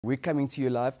We're coming to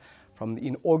you live from the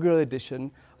inaugural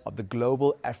edition of the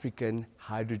Global African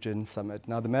Hydrogen Summit.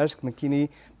 Now, the Mærsk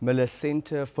Mc-Kinney Møller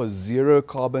Center for Zero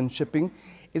Carbon Shipping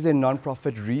is a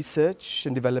non-profit research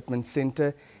and development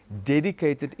center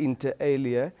dedicated inter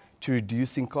alia to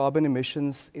reducing carbon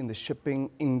emissions in the shipping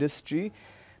industry.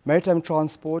 Maritime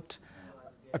transport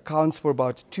accounts for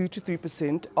about 2 to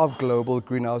 3% of global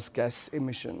greenhouse gas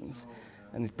emissions,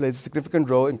 and it plays a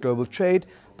significant role in global trade,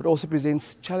 but also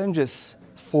presents challenges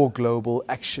for global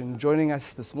action. Joining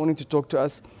us this morning to talk to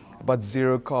us about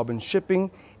zero carbon shipping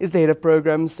is the head of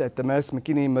programs at the Mærsk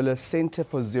Mc-Kinney Møller Center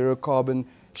for Zero Carbon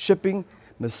Shipping,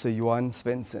 Mr. Johan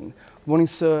Svendsen. Good morning,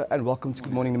 sir, and welcome to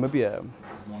Good Morning Namibia.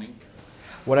 Good morning.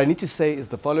 What I need to say is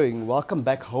the following: welcome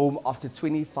back home after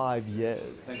 25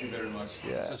 years. Thank you very much.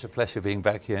 Yeah. It's such a pleasure being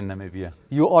back here in Namibia.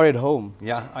 You are at home.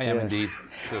 Yeah, I am indeed.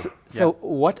 So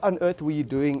what on earth were you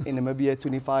doing in Namibia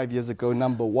 25 years ago,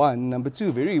 number one? Number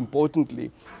two, very importantly,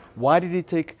 why did it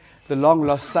take the long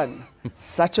lost son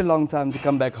such a long time to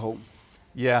come back home?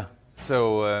 Yeah,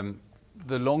 so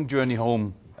the long journey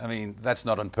home, I mean, that's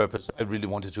not on purpose. I really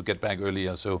wanted to get back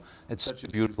earlier. So it's such a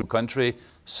beautiful country,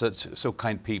 so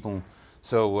kind people.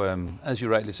 So as you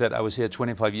rightly said, I was here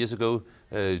 25 years ago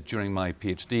during my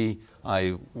PhD.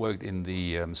 I worked in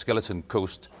the Skeleton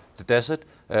Coast, the desert,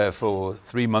 for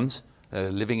 3 months,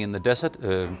 living in the desert,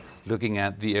 looking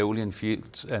at the aeolian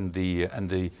fields and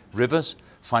the rivers,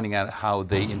 finding out how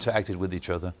they interacted with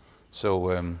each other. So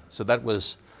so that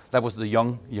was the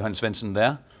young Johan Svendsen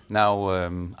there. Now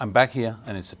I'm back here,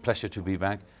 and it's a pleasure to be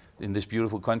back in this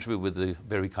beautiful country with the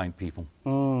very kind people.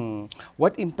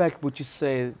 What impact would you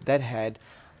say that had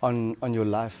on your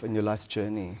life and your life's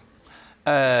journey?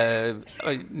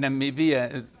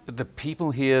 Namibia, the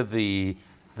people here, the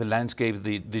landscape,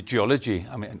 the geology.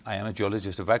 I mean, I am a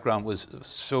geologist. The background was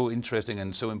so interesting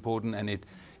and so important, and it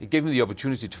gave me the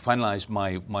opportunity to finalize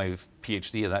my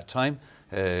PhD at that time.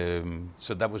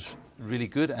 So that was really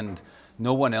good, and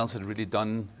no one else had really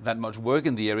done that much work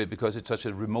in the area because it's such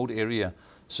a remote area.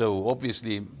 So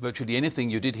obviously, virtually anything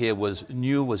you did here was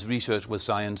new, was research, was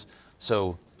science.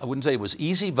 So I wouldn't say it was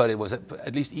easy, but it was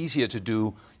at least easier to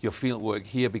do your field work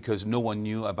here because no one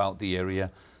knew about the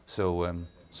area. So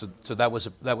so that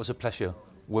was a pleasure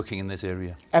working in this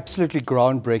area. Absolutely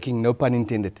groundbreaking, no pun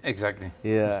intended. Exactly.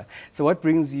 Yeah. So what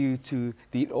brings you to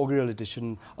the inaugural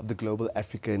edition of the Global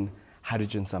African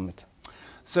Hydrogen Summit?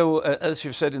 So as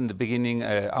you said in the beginning,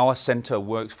 our center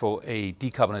works for a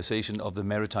decarbonization of the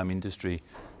maritime industry.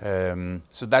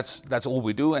 So that's all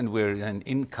we do, and we're an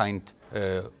in-kind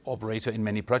operator in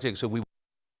many projects. So we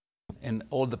in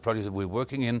all the projects that we're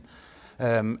working in.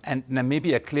 And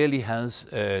Namibia clearly has,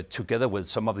 together with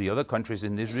some of the other countries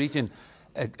in this region,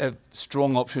 a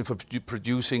strong option for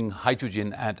producing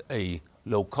hydrogen at a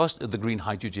low cost, the green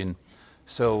hydrogen.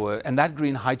 So, and that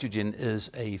green hydrogen is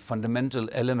a fundamental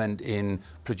element in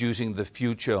producing the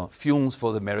future fuels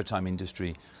for the maritime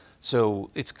industry. So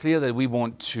it's clear that we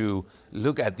want to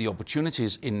look at the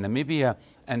opportunities in Namibia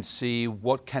and see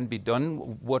what can be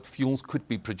done, what fuels could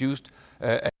be produced,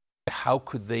 and how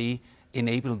could they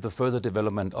enable the further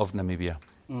development of Namibia.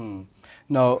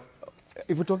 Now,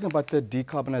 if we're talking about the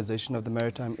decarbonization of the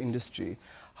maritime industry,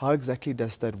 how exactly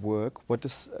does that work? What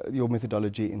does your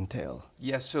methodology entail?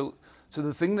 Yes, so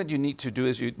the thing that you need to do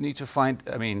is you need to find,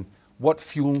 I mean, what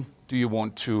fuel do you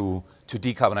want to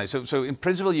decarbonize? So in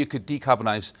principle, you could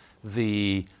decarbonize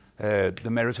the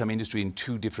maritime industry in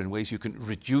two different ways. You can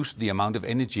reduce the amount of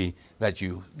energy that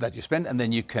you spend, and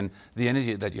then the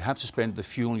energy that you have to spend, the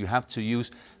fuel you have to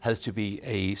use, has to be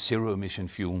a zero-emission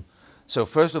fuel. So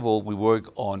first of all, we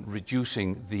work on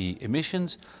reducing the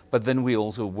emissions, but then we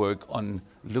also work on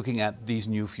looking at these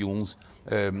new fuels.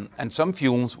 And some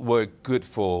fuels work good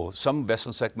for some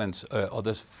vessel segments,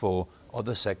 others for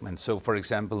other segments. So for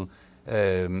example,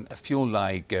 a fuel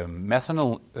like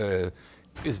methanol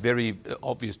is very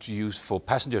obvious to use for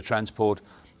passenger transport,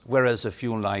 whereas a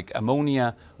fuel like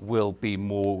ammonia will be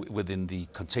more within the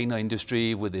container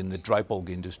industry, within the dry bulk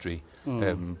industry.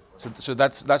 So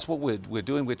that's what we're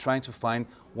doing. We're trying to find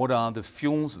what are the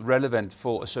fuels relevant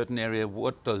for a certain area,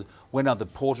 when are the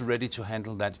ports ready to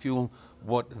handle that fuel,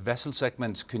 what vessel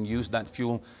segments can use that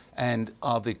fuel, and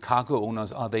are the cargo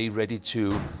owners, are they ready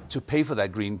to pay for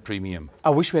that green premium?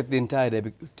 I wish we had the entire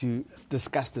day to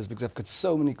discuss this because I've got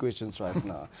so many questions right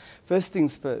now. First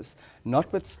things first,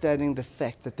 notwithstanding the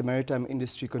fact that the maritime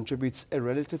industry contributes a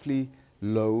relatively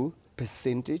low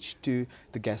percentage to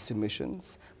the gas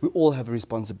emissions, we all have a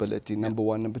responsibility, number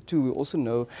one. Number two, we also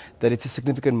know that it's a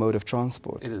significant mode of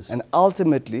transport. It is. And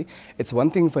ultimately, it's one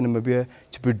thing for Namibia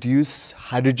to produce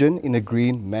hydrogen in a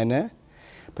green manner,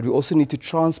 but we also need to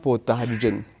transport the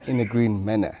hydrogen in a green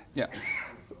manner. Yeah.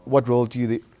 what role do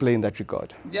you play in that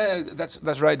regard? Yeah,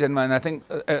 that's right, Denmark. And I think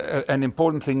an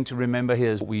important thing to remember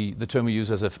here is the term we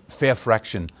use as a fair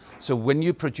fraction. So when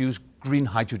you produce green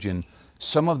hydrogen,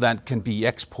 some of that can be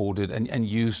exported and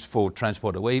used for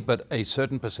transport away, but a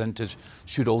certain percentage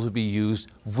should also be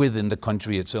used within the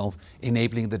country itself,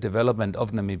 enabling the development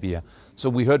of Namibia. So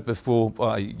we heard before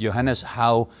by Johannes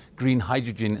how green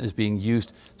hydrogen is being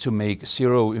used to make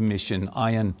zero-emission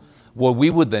iron. What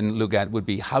we would then look at would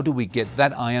be how do we get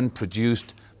that iron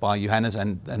produced by Johannes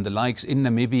and the likes in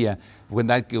Namibia, when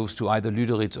that goes to either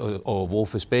Lüderitz or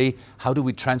Walvis Bay, how do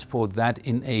we transport that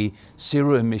in a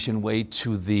zero-emission way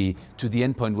to the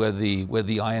endpoint where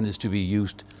the iron is to be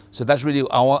used? So that's really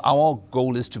our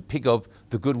goal, is to pick up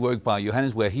the good work by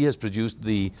Johannes, where he has produced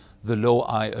the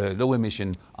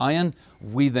low-emission iron.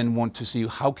 We then want to see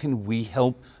how can we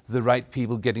help the right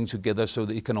people getting together so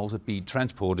that it can also be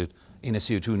transported in a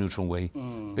CO2-neutral way.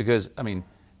 Because, I mean,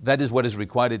 that is what is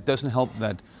required. It doesn't help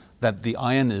that the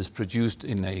iron is produced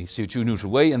in a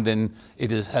CO2-neutral way and then it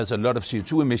has a lot of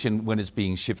CO2 emission when it's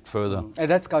being shipped further. And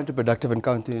that's counterproductive and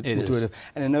counterintuitive.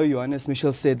 And I know Johannes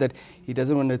Michel said that he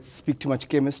doesn't want to speak too much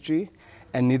chemistry,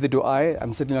 and neither do I.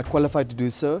 I'm certainly not qualified to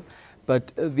do so.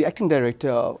 But the acting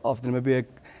director of the Namibia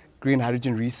Green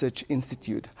Hydrogen Research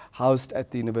Institute, housed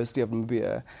at the University of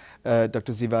Namibia,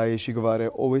 Dr. Zivaye Shigovare,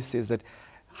 always says that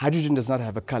hydrogen does not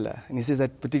have a color. And he says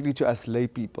that particularly to us lay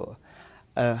people,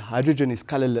 hydrogen is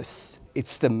colorless.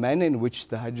 It's the manner in which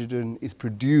the hydrogen is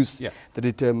produced that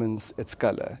determines its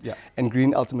color. And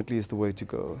green ultimately is the way to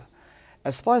go.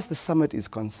 As far as the summit is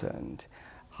concerned,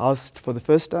 hosted for the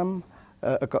first time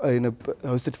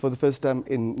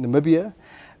in Namibia,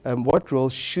 what role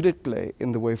should it play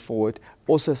in the way forward,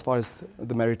 also as far as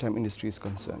the maritime industry is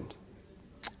concerned?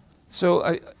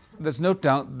 So there's no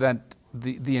doubt that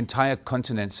the entire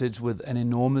continent sits with an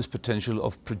enormous potential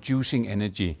of producing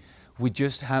energy. We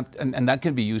just have, and that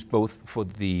can be used both for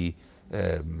the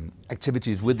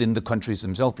activities within the countries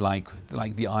themselves, like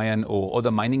the iron or other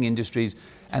mining industries,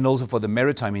 and also for the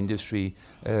maritime industry.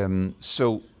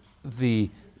 So the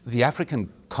African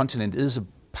continent is a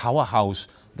powerhouse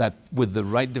that, with the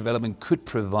right development, could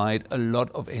provide a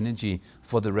lot of energy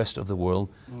for the rest of the world.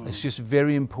 It's just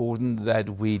very important that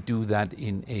we do that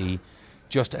in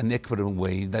just an equitable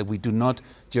way, that we do not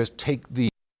just take the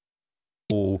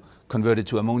or convert it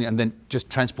to ammonia and then just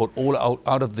transport all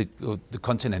out of the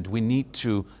continent. We need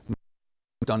to make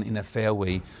it done in a fair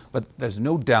way. But there's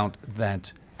no doubt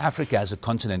that Africa as a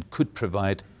continent could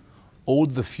provide all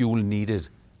the fuel needed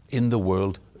in the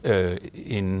world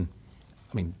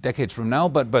decades from now,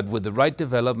 but with the right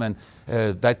development,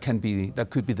 that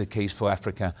could be the case for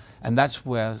Africa. And that's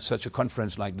where such a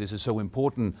conference like this is so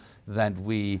important, that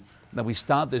we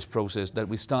start this process, that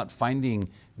we start finding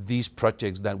these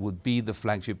projects that would be the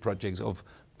flagship projects of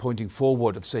pointing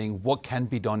forward, of saying what can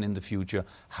be done in the future,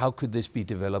 how could this be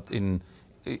developed in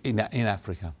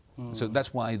Africa. So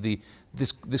that's why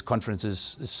this conference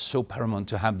is so paramount,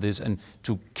 to have this and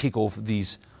to kick off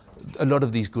a lot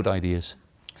of these good ideas.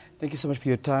 Thank you so much for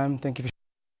your time. Thank you for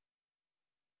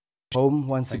home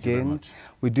once again.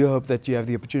 We do hope that you have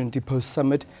the opportunity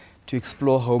post-summit to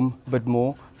explore home a bit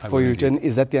more before you return.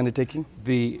 Is that the undertaking?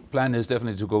 The plan is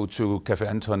definitely to go to Café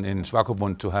Anton in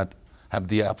Swakopmund to have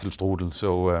the Apfelstrudel.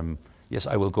 So yes,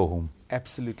 I will go home.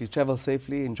 Absolutely. Travel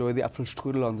safely. Enjoy the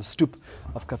Apfelstrudel on the stoep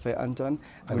of Café Anton.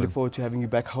 And we look forward to having you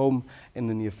back home in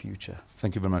the near future.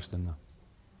 Thank you very much, Denmark.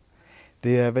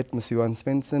 There with Mr. Johan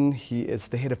Svendsen. He is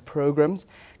the head of programs,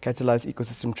 Catalyze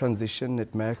Ecosystem Transition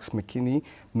at Mærsk Mc-Kinney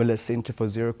Møller Center for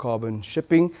Zero Carbon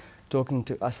Shipping, talking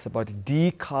to us about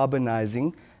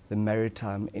decarbonizing the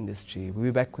maritime industry. We'll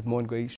be back with more engagement.